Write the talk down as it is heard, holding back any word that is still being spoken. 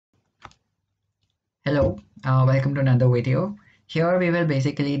Hello, welcome to another video. Here we will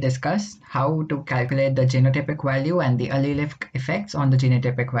basically discuss how to calculate the genotypic value and the allelic effects on the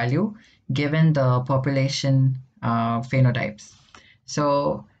genotypic value given the population phenotypes.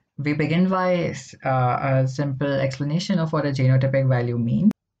 So we begin by a simple explanation of what a genotypic value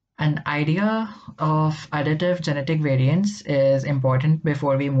means. An idea of additive genetic variance is important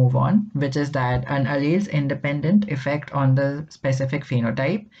before we move on, which is that an allele's independent effect on the specific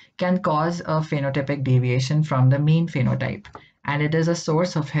phenotype can cause a phenotypic deviation from the mean phenotype, and it is a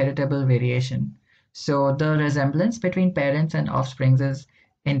source of heritable variation. So the resemblance between parents and offspring is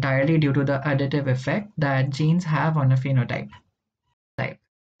entirely due to the additive effect that genes have on a phenotype.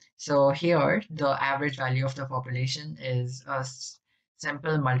 So here, the average value of the population is a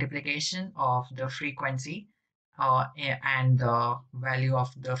simple multiplication of the frequency and the value of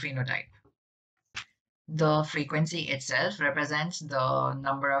the phenotype. The frequency itself represents the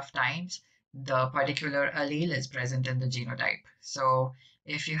number of times the particular allele is present in the genotype. So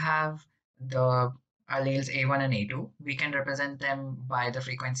if you have the alleles A1 and A2, we can represent them by the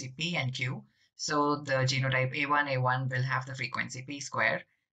frequency P and Q. So the genotype A1 will have the frequency P square.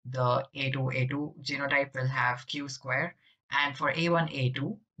 The A2 genotype will have Q square. And for A1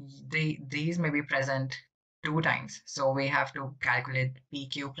 A2, these may be present two times. So we have to calculate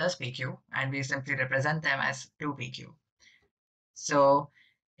PQ plus PQ, and we simply represent them as 2PQ. So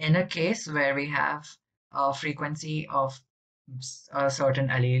in a case where we have a frequency of a certain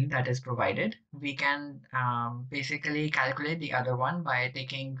allele that is provided, we can basically calculate the other one by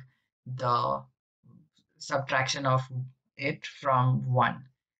taking the subtraction of it from 1.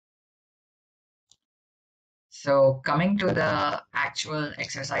 So coming to the actual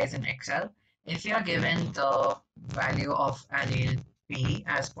exercise in Excel, if you are given the value of allele P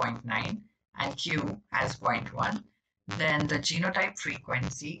as 0.9 and Q as 0.1, then the genotype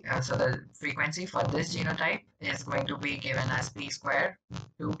frequency, so the frequency for this genotype is going to be given as P square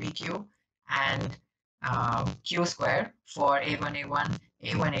 2PQ and Q square for A1 A1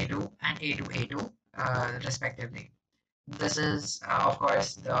 and A2 respectively. This is, of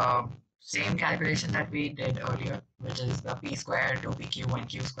course, the same calculation that we did earlier, which is the P square, 2PQ, and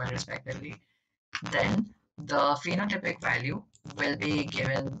Q square respectively. Then the phenotypic value will be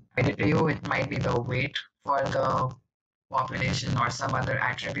given either to you. It might be the weight for the population or some other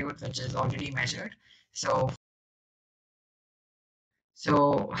attribute which is already measured. So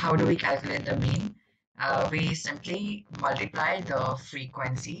how do we calculate the mean? We simply multiply the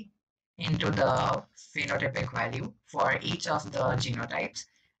frequency into the phenotypic value for each of the genotypes,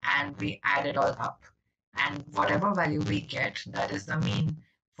 and we add it all up. And whatever value we get, that is the mean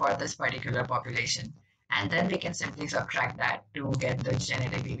for this particular population. And then we can simply subtract that to get the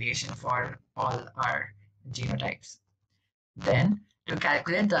genetic deviation for all our genotypes. Then, to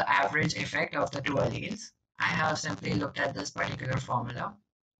calculate the average effect of the two alleles, I have simply looked at this particular formula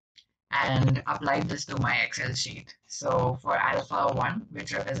and applied this to my Excel sheet. So for alpha 1,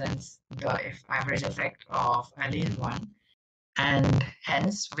 which represents the average effect of allele 1, and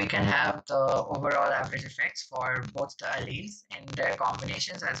hence we can have the overall average effects for both the alleles in their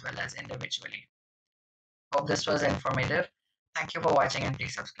combinations as well as individually. Hope this was informative. Thank you for watching and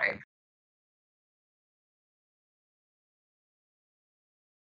please subscribe.